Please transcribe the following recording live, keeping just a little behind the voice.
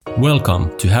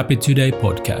Welcome to Happy Today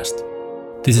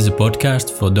podcast. This is a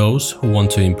podcast for those who want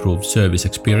to improve service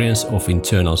experience of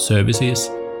internal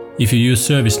services. If you use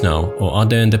ServiceNow or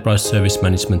other enterprise service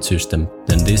management system,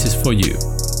 then this is for you.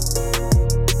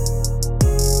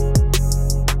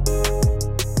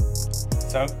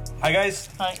 So, hi guys.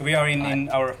 Hi. We are in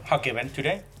our hug event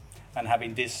today and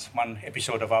having this one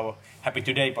episode of our Happy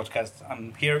Today podcast.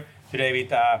 I'm here today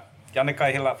with Janne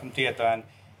Kaihila from Tieto and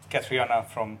Katriana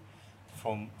from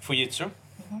Fujitsu.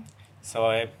 Mm-hmm. So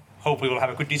I hope we will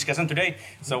have a good discussion today.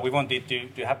 So we wanted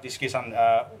to have discussion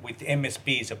with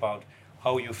MSPs about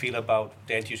how you feel about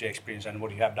the end user experience and what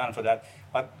you have done for that.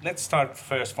 But let's start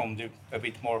first from a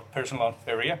bit more personal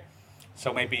area.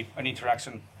 So maybe an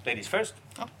introduction, ladies first.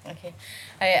 Oh, okay.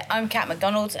 I'm Kat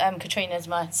McDonald. Katrina's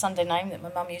my Sunday name that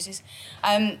my mum uses.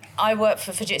 I work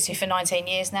for Fujitsu for 19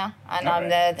 years now, and I'm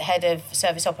the head of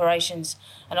service operations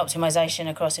and optimization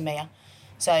across EMEA.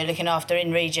 So looking after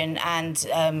in-region and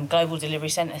global delivery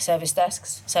centre service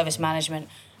desks, service management,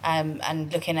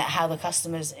 and looking at how the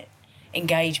customers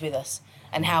engage with us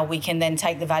and how we can then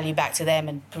take the value back to them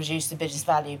and produce the business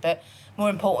value. But more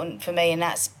important for me in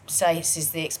that space is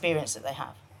the experience that they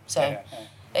have. So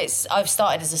I've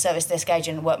started as a service desk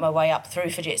agent and worked my way up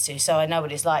through Fujitsu. So I know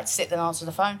what it's like to sit and answer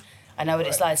the phone. I know what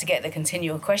it's like to get the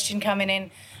continual question coming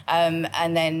in,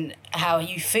 and then how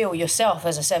you feel yourself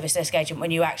as a service desk agent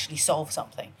when you actually solve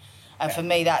something. And for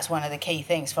me, that's one of the key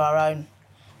things for our own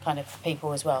kind of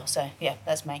people as well. So yeah,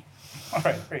 that's me. All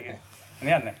right, very good.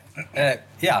 And Janne?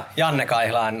 Janne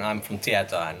Kaihila, and I'm from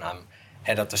Tieto, and I'm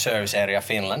head of the service area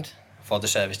Finland for the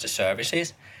service to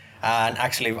services. And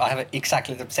actually, I have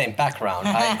exactly the same background.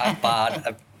 But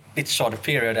a bit shorter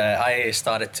period. I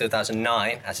started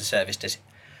 2009 as a service desk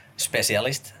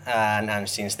specialist, and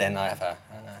since then I have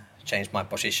changed my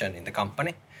position in the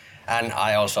company. And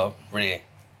I also really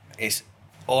is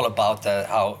all about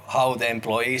how the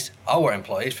employees, our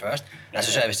employees first, as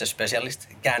a service desk specialist,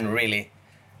 can really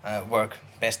work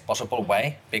best possible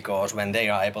way, because when they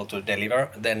are able to deliver,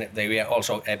 then they are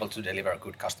also able to deliver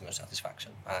good customer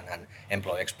satisfaction and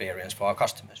employee experience for our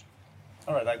customers.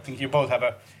 All right, I think you both have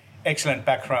an excellent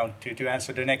background to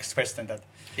answer the next question.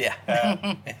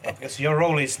 Because your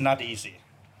role is not easy.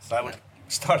 So I would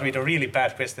start with a really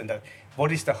bad question.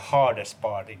 What is the hardest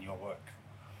part in your work?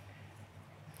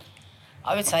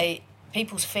 I would say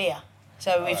people's fear.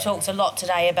 So we've talked a lot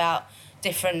today about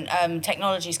different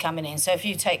technologies coming in. So if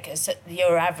you take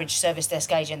your average service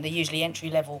desk agent, they're usually entry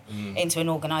level into an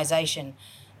organisation,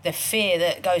 the fear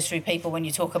that goes through people when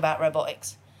you talk about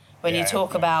robotics, when you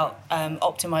talk about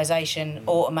optimization,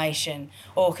 automation,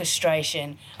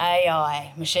 orchestration,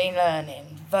 AI, machine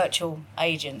learning, virtual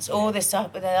agents, all this stuff,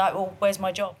 but they're like, well, where's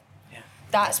my job? Yeah.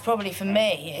 That's probably for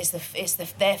me is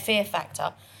their fear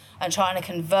factor, and trying to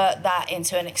convert that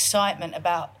into an excitement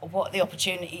about what the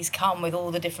opportunities come with all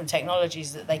the different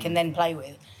technologies that they can then play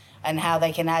with, and how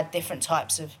they can add different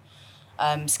types of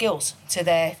skills to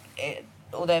their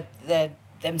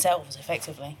themselves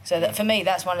effectively. So that for me,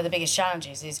 that's one of the biggest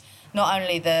challenges, is not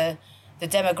only the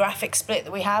demographic split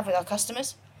that we have with our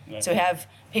customers. Yeah. So we have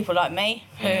people like me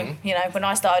who, when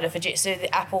I started at Fujitsu,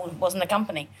 Apple wasn't a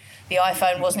company. The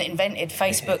iPhone wasn't invented.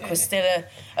 Facebook was still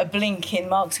a blink in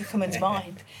Mark Zuckerman's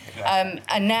mind.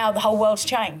 And now the whole world's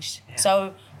changed.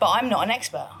 So, but I'm not an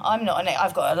expert.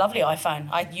 I've got a lovely iPhone.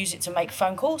 I use it to make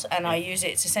phone calls, and I use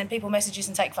it to send people messages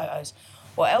and take photos.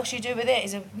 What else you do with it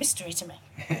is a mystery to me.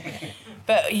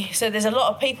 But so there's a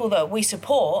lot of people that we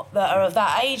support that are of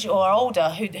that age or older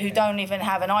who don't even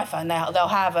have an iPhone. They'll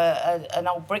have an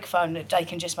old brick phone that they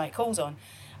can just make calls on.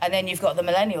 And then you've got the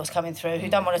millennials coming through who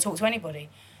don't want to talk to anybody.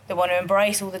 They want to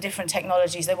embrace all the different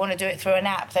technologies. They want to do it through an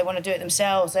app. They want to do it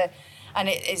themselves. And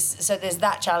so there's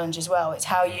that challenge as well. It's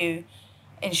how you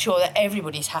ensure that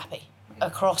everybody's happy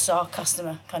across our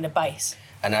customer kind of base.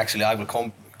 And actually, I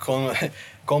will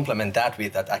complement that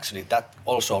with that. Actually, that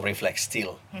also reflects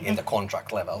still in the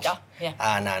contract levels. Yeah.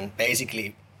 And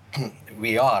basically,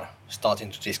 we are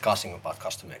starting to discussing about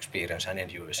customer experience and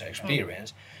end user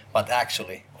experience, but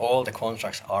actually, all the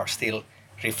contracts are still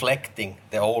reflecting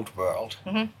the old world,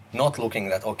 not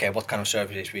looking at what kind of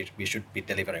services we should be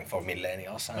delivering for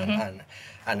millennials,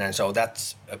 and then so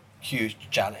that's a huge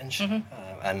challenge.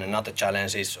 And another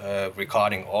challenge is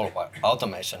regarding all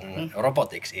automation and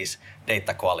robotics is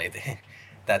data quality.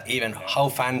 That even how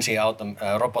fancy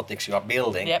robotics you are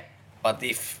building, but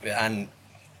and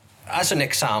as an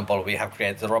example, we have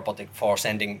created a robotic for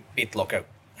sending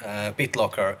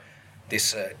BitLocker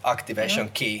this activation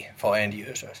key for end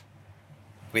users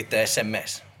with the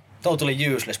SMS. Totally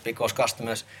useless, because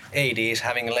customers' AD is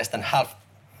having less than half,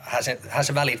 has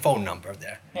a valid phone number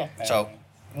there. Yeah. So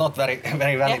not very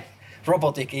valid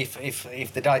robotic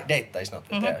if the data is not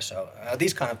there. So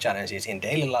these kind of challenges in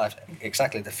daily life,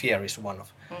 exactly the fear is one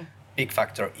of big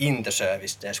factor in the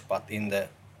service desk, but in the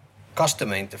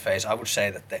customer interface, I would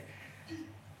say that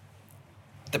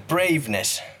the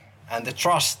braveness and the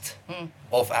trust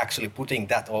of actually putting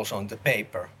that also on the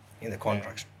paper in the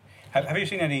contracts. Have you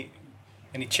seen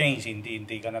any change in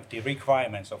the kind of the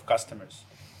requirements of customers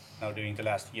now during the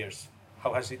last years?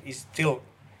 How has it? Is still?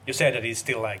 You said that it's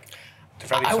still like the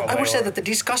traditional way. I would say that the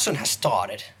discussion has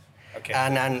started. Okay.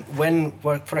 And when,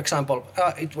 for example,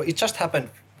 it just happened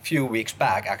a few weeks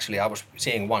back. Actually, I was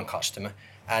seeing one customer,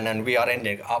 and then we are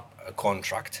ending up a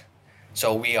contract.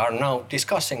 So we are now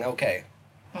discussing,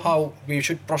 how we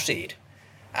should proceed.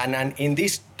 And then in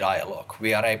this dialogue,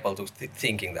 we are able to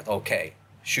thinking that,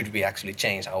 should we actually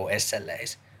change our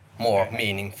SLAs more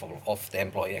meaningful of the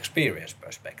employee experience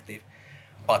perspective?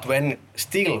 But when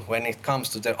it comes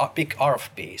to the big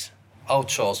RFPs,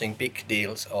 outsourcing big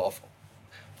deals of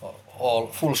all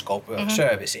full scope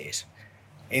services,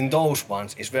 in those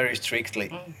ones is very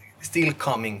strictly still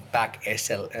coming back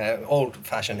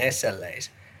old-fashioned SLAs,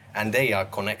 and they are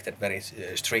connected very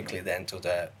strictly then to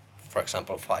the, for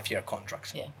example, 5-year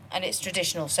contracts. Yeah, and it's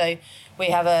traditional. So we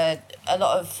have a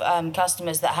lot of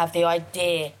customers that have the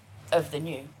idea of the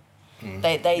new.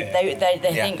 They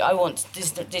think, I want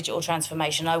digital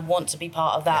transformation, I want to be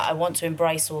part of that, I want to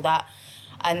embrace all that.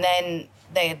 And then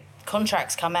their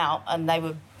contracts come out and they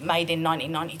were made in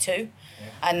 1992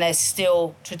 and they're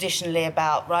still traditionally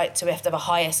about, so we have to have a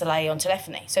high SLA on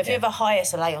telephony. So if you have a high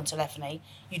SLA on telephony,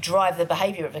 you drive the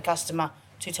behaviour of the customer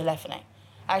to telephony.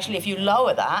 Actually, if you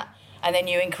lower that and then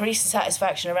you increase the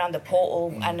satisfaction around the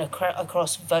portal and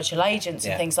across virtual agents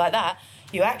and things like that,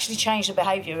 you actually change the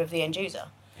behaviour of the end user.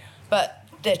 But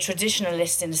they're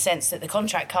traditionalists in the sense that the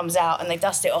contract comes out and they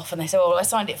dust it off and they say, well, I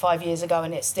signed it 5 years ago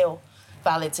and it's still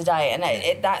valid today.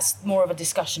 And that's more of a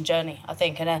discussion journey, I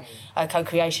think, and a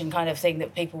co-creation kind of thing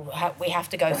that we have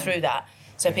to go through that.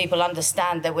 So people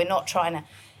understand that we're not trying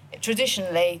to...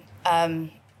 Traditionally,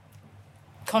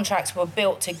 contracts were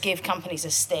built to give companies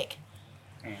a stick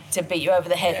to beat you over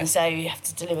the head and say, you have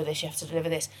to deliver this, you have to deliver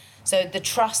this. So the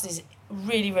trust is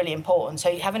really, really important.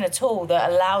 So having a tool that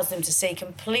allows them to see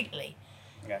completely,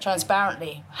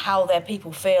 transparently, how their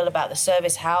people feel about the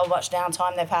service, how much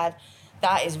downtime they've had,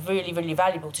 that is really, really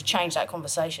valuable to change that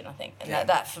conversation, I think. And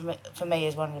that for me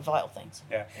is one of the vital things.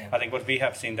 Yeah, I think what we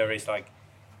have seen there is like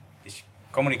this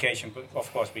communication.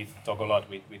 Of course, we talk a lot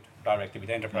directly with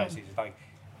enterprises. It's like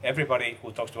everybody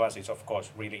who talks to us is, of course,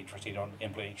 really interested on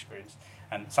employee experience.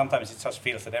 And sometimes it just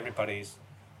feels that everybody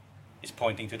is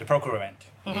pointing to the procurement,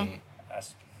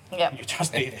 as you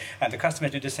just did. And the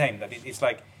customers do the same. That it's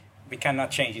like, we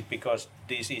cannot change it because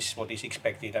this is what is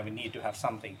expected and we need to have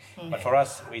something. But for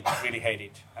us, we really hate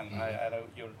it. And I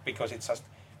know because it's just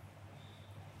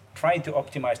trying to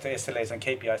optimize the SLAs and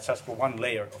KPIs just for one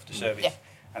layer of the service.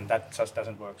 Yeah. And that just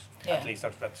doesn't work. At least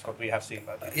that's what we have seen.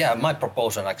 Yeah, my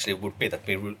proposal actually would be that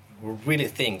we would really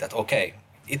think that,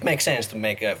 it makes sense to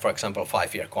make, for example,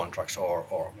 5-year contracts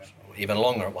or even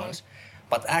longer ones.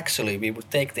 But actually, we would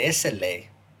take the SLA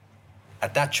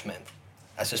attachment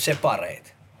as a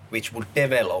separate, which would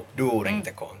develop during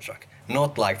the contract.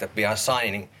 Not like that we are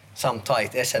signing some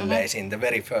tight SLAs in the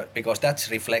very first, because that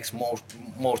reflects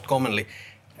most commonly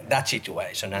that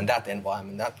situation and that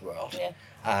environment, that world.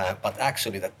 Yeah. But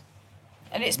actually, that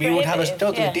we would have a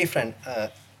totally different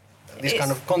this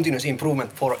kind of continuous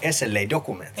improvement for SLA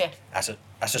document as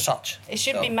such. It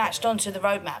should be matched onto the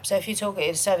roadmap. So if you talk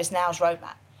at ServiceNow's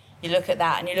roadmap, you look at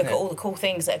that and you look at all the cool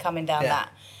things that are coming down that.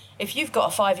 If you've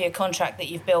got a 5-year contract that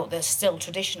you've built that's still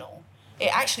traditional,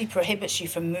 it actually prohibits you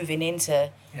from moving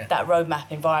into that roadmap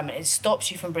environment. It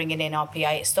stops you from bringing in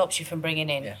RPA. It stops you from bringing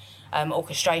in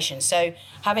orchestration. So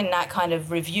having that kind of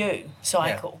review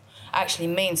cycle actually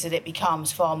means that it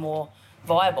becomes far more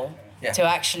viable to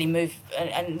actually move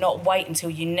and not wait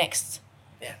until you next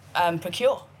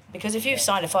procure. Because if you've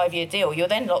signed a 5-year deal, you're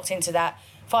then locked into that.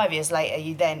 5 years later,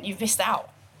 you've missed out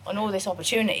on all this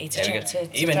opportunity to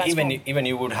even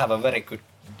you would have a very good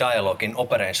dialogue in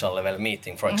operational level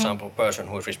meeting. For example, person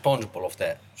who is responsible of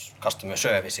the customer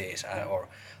services or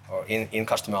in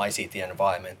customer ICT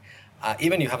environment.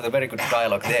 Even you have the very good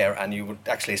dialogue there, and you would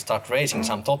actually start raising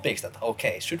some topics that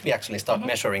should we actually start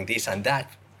measuring this and that?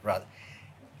 Rather,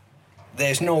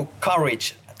 there's no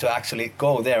courage to actually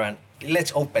go there and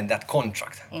let's open that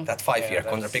contract, that 5-year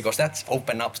contract, because that's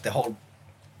open up the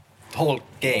whole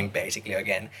game basically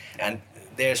again, and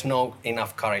there's no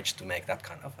enough courage to make that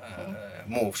kind of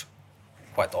moves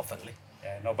quite oftenly.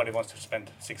 Yeah, nobody wants to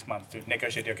spend 6 months to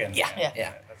negotiate again.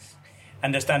 Yeah. That's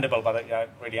understandable, but I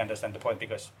really understand the point,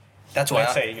 because That's why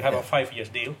let's say you have a 5 year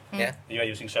deal. Yeah. You are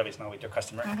using ServiceNow with your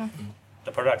customer.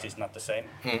 The product is not the same.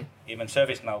 Even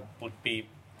ServiceNow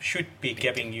should be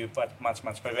giving you much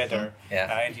better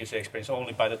end user experience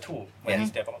only by the tool when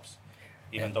it develops.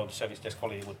 Even though the service desk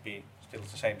quality would be still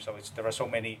the same. So there are so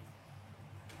many.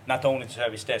 Not only the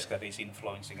service desk that is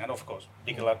influencing, and of course,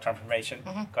 digital transformation,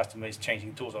 customer is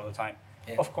changing tools all the time.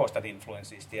 Yeah. Of course, that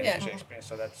influences the end user experience.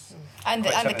 So that's and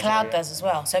the cloud does as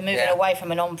well. So moving away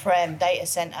from an on-prem data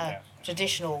center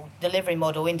traditional delivery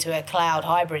model into a cloud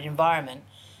hybrid environment,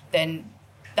 then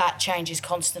that changes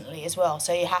constantly as well.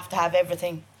 So you have to have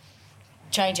everything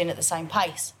changing at the same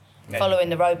pace, following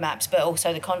the roadmaps, but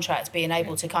also the contracts being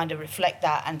able to kind of reflect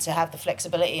that and to have the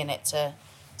flexibility in it to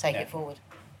take it forward.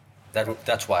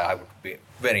 That's why I would be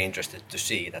very interested to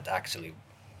see that actually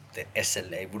the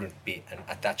SLA wouldn't be an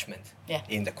attachment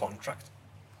in the contract.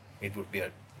 It would be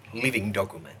a living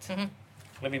document.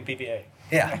 Living PPA.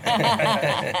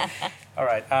 Yeah. All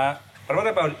right. But what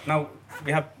about now?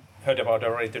 We have heard about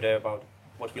already today about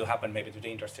what will happen maybe to the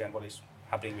industry and what is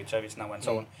happening with ServiceNow and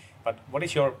so on. But what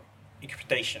is your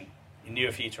expectation in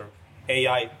near future?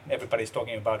 AI, everybody's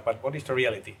talking about, but what is the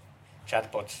reality?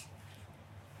 Chatbots,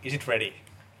 is it ready?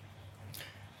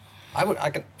 I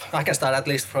can start at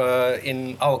least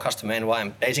in our customer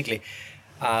environment. Basically,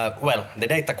 the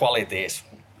data quality is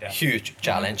a huge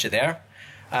challenge there.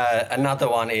 Another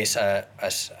one is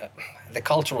the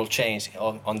cultural change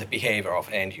on the behavior of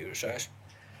end users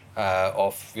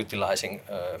of utilizing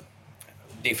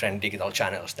different digital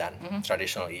channels than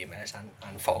traditional emails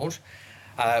and phones.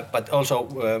 But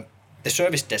also the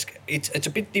service desk, it's a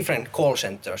bit different call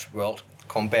centers world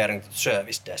comparing to the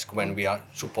service desk when we are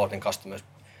supporting customers.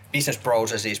 Business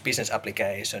processes, business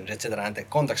applications, etc., and the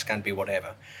contacts can be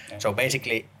whatever. Yeah. So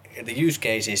basically, the use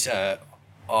cases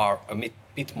are a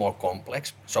bit more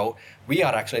complex. So we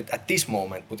are actually at this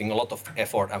moment putting a lot of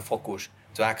effort and focus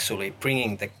to actually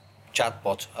bringing the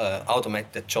chatbots,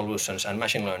 automated solutions, and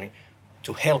machine learning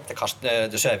to help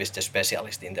the service desk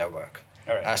specialist in their work,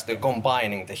 as they're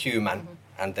combining the human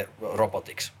and the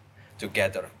robotics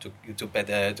together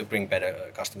to bring better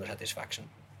customer satisfaction.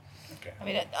 Okay. I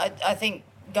mean, I think.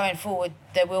 Going forward,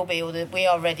 there will be, we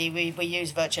are ready, we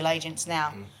use virtual agents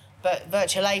now, but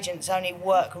virtual agents only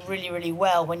work really, really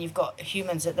well when you've got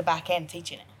humans at the back end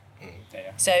teaching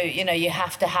it. So, you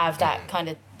have to have that kind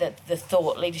of, the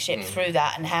thought leadership through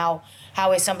that, and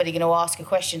how is somebody going to ask a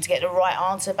question to get the right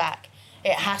answer back?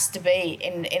 It has to be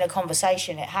in a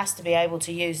conversation, it has to be able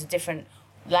to use the different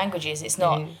languages. It's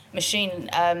not machine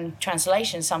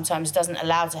translation sometimes doesn't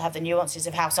allow to have the nuances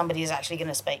of how somebody is actually going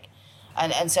to speak.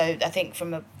 And so I think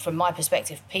from my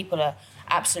perspective, people are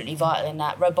absolutely vital in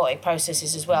that. Robotic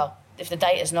processes as well. If the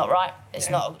data's not right, it's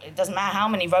not. It doesn't matter how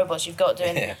many robots you've got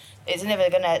doing. It's never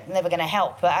gonna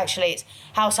help. But actually, it's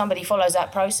how somebody follows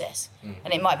that process.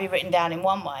 And it might be written down in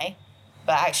one way,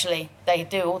 but actually they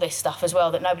do all this stuff as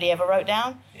well that nobody ever wrote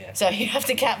down. So you have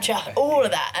to capture all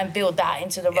of that and build that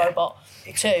into the robot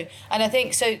too. And I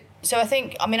think so. I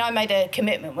think I made a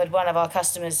commitment with one of our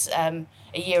customers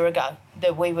a year ago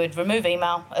that we would remove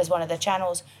email as one of the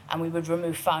channels and we would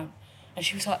remove phone. And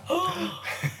she was like, oh,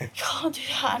 you can't do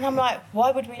that. And I'm like,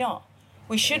 why would we not?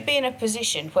 We should be in a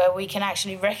position where we can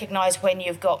actually recognise when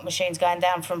you've got machines going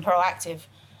down from proactive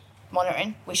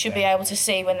monitoring. We should be able to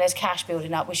see when there's cache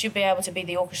building up. We should be able to be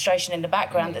the orchestration in the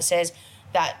background that says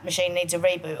that machine needs a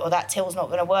reboot or that till's not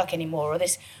going to work anymore or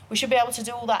this. We should be able to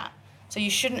do all that. So you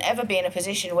shouldn't ever be in a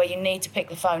position where you need to pick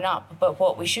the phone up. But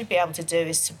what we should be able to do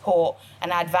is support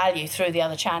and add value through the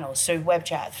other channels, through web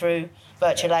chat, through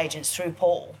virtual agents, through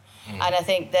portal. And I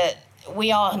think that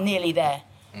we are nearly there.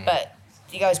 But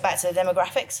it goes back to the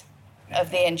demographics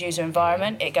of the end user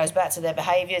environment. It goes back to their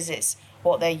behaviours. It's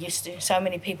what they're used to. So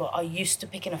many people are used to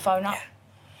picking a phone up.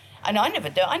 And I never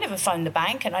do. I never phone the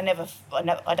bank, and I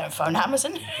don't phone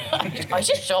Amazon. I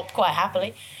just shop quite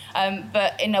happily.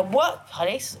 But in a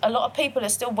workplace, a lot of people are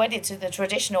still wedded to the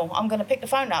traditional, I'm going to pick the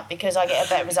phone up because I get a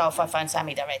better result if I phone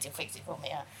Sammy directly, fix it for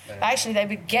me. But actually, they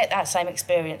would get that same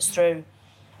experience through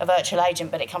a virtual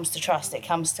agent, but it comes to trust. It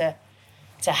comes to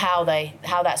how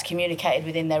that's communicated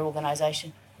within their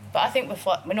organisation. But I think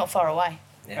we're not far away.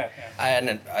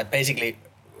 And basically,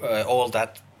 all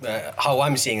that, how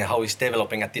I'm seeing how it's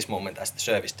developing at this moment as the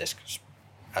service desk,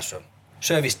 as a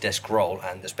service desk role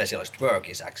and the specialist work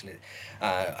is actually,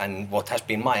 and what has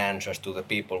been my answers to the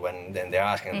people when then they're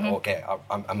asking, okay,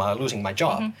 am I losing my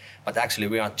job? But actually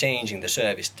we are changing the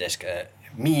service desk,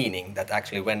 meaning that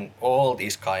actually when all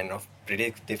these kind of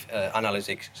predictive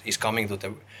analytics is coming to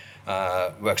the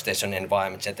workstation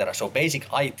environment, etc. So basic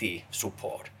IT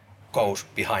support goes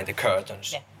behind the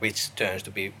curtains, which turns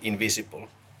to be invisible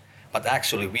but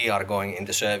actually we are going in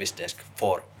the service desk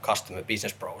for customer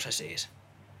business processes.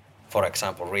 For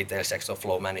example, retail sector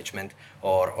flow management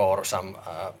or some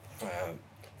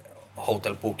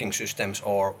hotel booking systems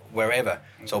or wherever.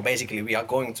 So basically we are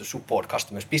going to support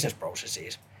customers' business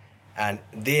processes. And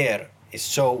there is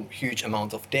so huge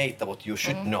amount of data what you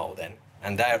should know then.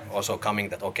 And they're also coming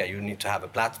that, okay, you need to have a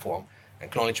platform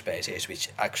and knowledge bases which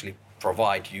actually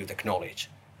provide you the knowledge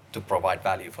to provide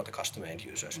value for the customer end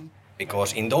users.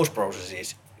 Because in those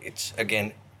processes, it's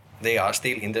again, they are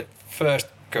still in the first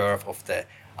curve of the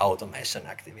automation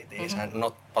activities and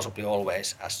not possibly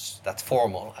always as that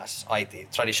formal as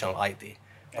IT, traditional IT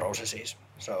processes.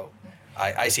 So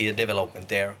I see a development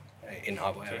there in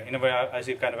our area. In a way, I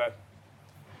see kind of a.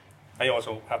 I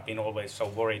also have been always so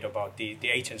worried about the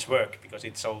agent's work because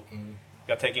it's so.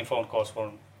 We are taking phone calls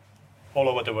from all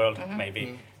over the world,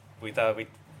 maybe with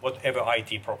whatever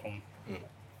IT problem.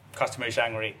 Customer is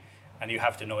angry, and you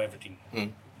have to know everything.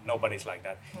 Nobody's like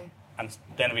that. And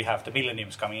then we have the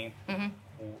millennials coming in.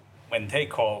 Who, when they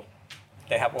call,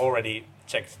 they have already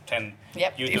checked 10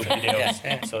 YouTube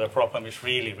videos. So the problem is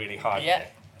really, really hard.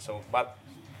 So, but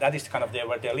that is kind of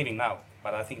where they're living now.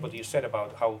 But I think what you said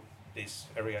about how this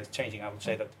area is changing, I would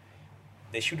say that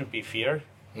there shouldn't be fear.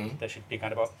 There should be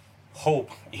kind of a hope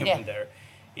even there,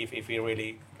 if we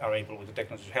really are able with the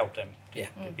technology to help them.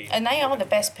 And they are the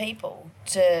best people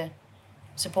to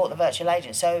support the virtual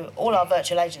agents. So all our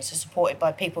virtual agents are supported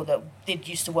by people that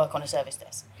used to work on a service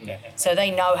desk. So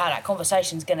they know how that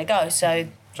conversation's going to go. So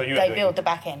they build the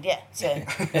back end. So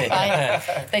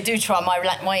they do try.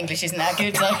 My English isn't that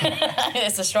good, so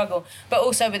it's a struggle. But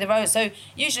also with the roads. So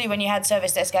usually when you had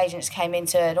service desk agents came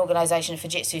into an organisation of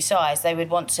Fujitsu size, they would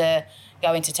want to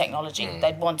go into technology.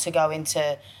 They'd want to go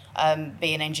into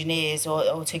being engineers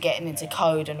or to getting into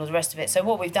code and all the rest of it. So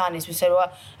what we've done is we said,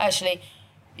 well, actually,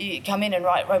 you come in and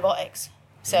write robotics.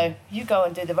 So you go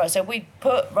and do the so we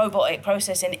put robotic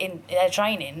processing in their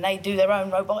training, and they do their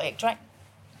own robotic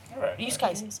use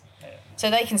cases. So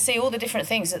they can see all the different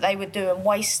things that they would do and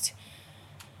waste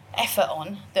effort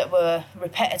on that were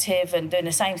repetitive and doing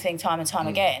the same thing time and time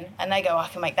again. And they go, I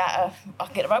can make that. I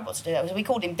can get a robot to do that. So we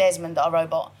called him Desmond, our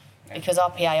robot, because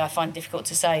RPA I find difficult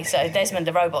to say. So Desmond,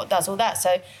 the robot, does all that.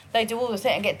 So they do all the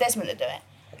thing and get Desmond to do it.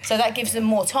 So that gives them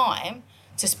more time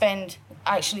to spend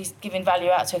actually giving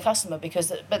value out to a customer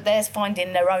but they're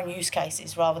finding their own use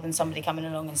cases rather than somebody coming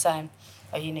along and saying,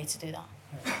 oh, you need to do that.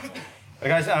 But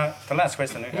guys, the last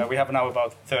question, we have now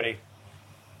about 30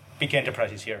 big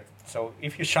enterprises here. So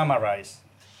if you summarize,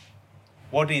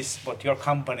 what your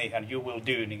company and you will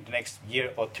do in the next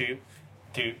year or two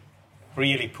to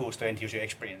really push the end user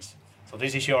experience? So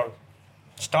this is your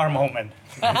star moment.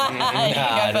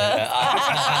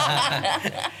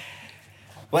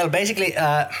 Well, basically,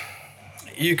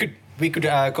 we could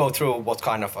go through what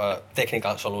kind of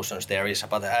technical solutions there is,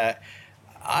 but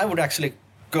I would actually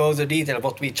go to detail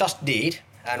what we just did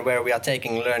and where we are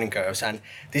taking learning curves. And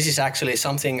this is actually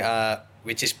something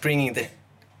which is bringing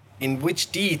in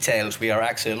which details we are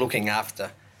actually looking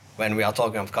after when we are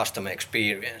talking of customer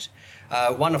experience.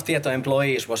 One of Tieto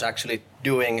employees was actually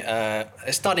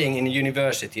studying in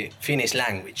university Finnish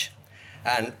language,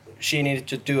 and she needed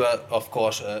to do, of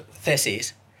course, a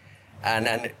thesis.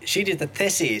 And she did a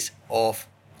thesis of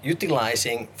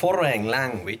utilizing foreign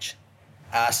language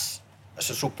as a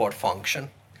support function.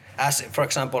 As, for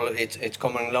example, it's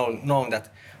commonly known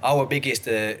that our biggest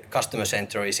customer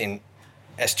center is in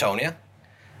Estonia,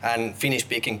 and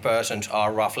Finnish-speaking persons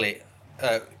are roughly,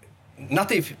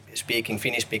 native-speaking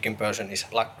Finnish-speaking person is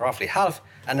roughly half,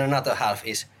 and another half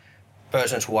is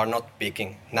persons who are not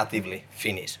speaking natively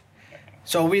Finnish.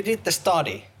 So we did the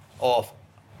study of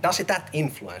does that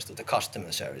influence to the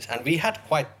customer service? And we had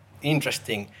quite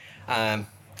interesting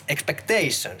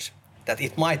expectations that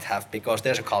it might have, because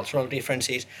there's a cultural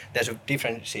differences, there's a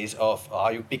differences of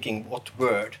are you picking what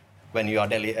word when you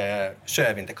are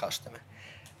serving the customer.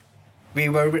 We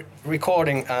were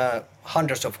recording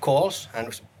hundreds of calls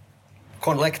and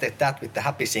collected that with the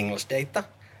happy singles data.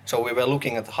 So we were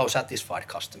looking at how satisfied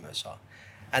customers are.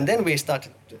 And then we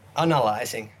started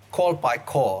analyzing call by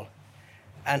call.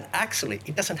 And actually,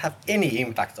 it doesn't have any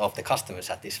impact of the customer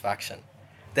satisfaction.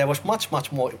 There was much,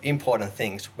 much more important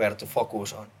things where to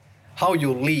focus on. How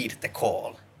you lead the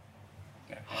call.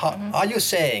 Are you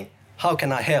saying, how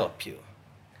can I help you?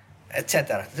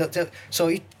 Etc. So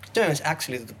it turns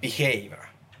actually to the behavior.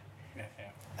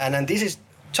 And then this is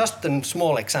just a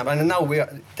small example. And now we are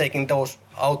taking those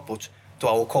outputs to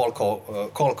our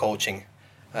call coaching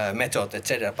method,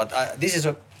 etc. But this is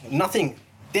nothing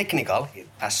technical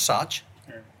as such.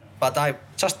 But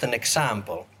just an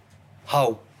example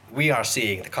how we are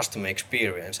seeing the customer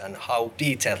experience and how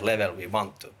detailed level we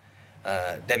want to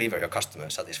deliver your customer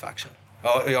satisfaction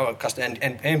or your customer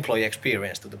and employee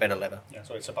experience to the better level. Yeah,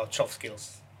 so it's about soft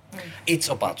skills. It's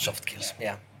about soft skills,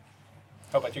 yeah.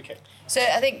 How about you, Kate? So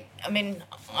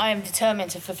I am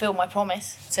determined to fulfil my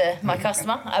promise to my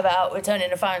customer about returning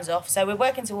the phones off. So we're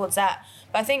working towards that.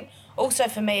 But I think also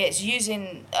for me, it's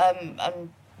using,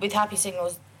 with Happy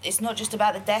Signals, it's not just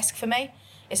about the desk for me.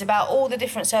 It's about all the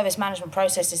different service management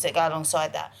processes that go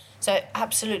alongside that. So it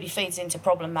absolutely feeds into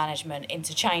problem management,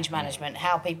 into change management,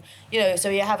 how people, so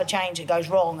you have a change that goes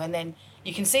wrong and then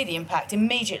you can see the impact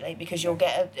immediately because you'll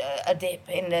get a dip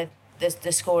in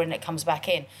the scoring that comes back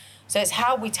in. So it's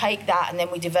how we take that and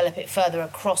then we develop it further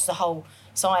across the whole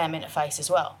SIAM interface as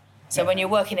well. So when you're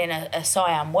working in a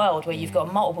SIAM world where you've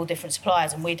got multiple different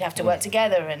suppliers and we'd have to work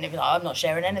together and it'd be like, I'm not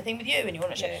sharing anything with you and you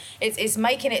want to share. It's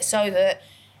making it so that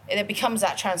it becomes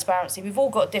that transparency. We've all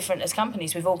got different, as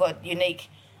companies, we've all got unique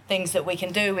things that we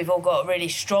can do. We've all got really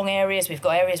strong areas. We've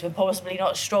got areas we're possibly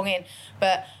not strong in.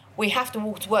 But we have to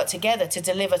all work together to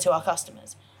deliver to our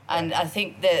customers. And I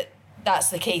think that's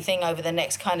the key thing over the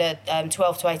next kind of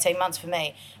 12 to 18 months for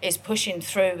me, is pushing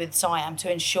through with SIAM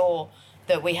to ensure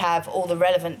that we have all the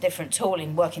relevant different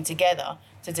tooling working together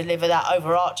to deliver that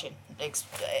overarching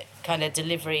kind of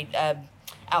delivery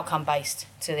outcome-based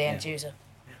to the end user,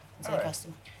 to the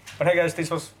customer. But hey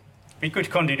guys, we could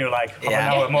continue like half an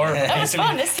hour more. That was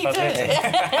fun, let's keep doing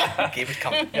it. Keep it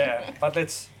coming. Yeah,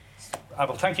 but I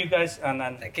will thank you guys and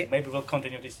then maybe we'll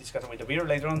continue this discussion with the beer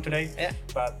later on today. Yeah.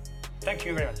 But thank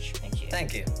you very much. Thank you.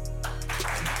 Thank you.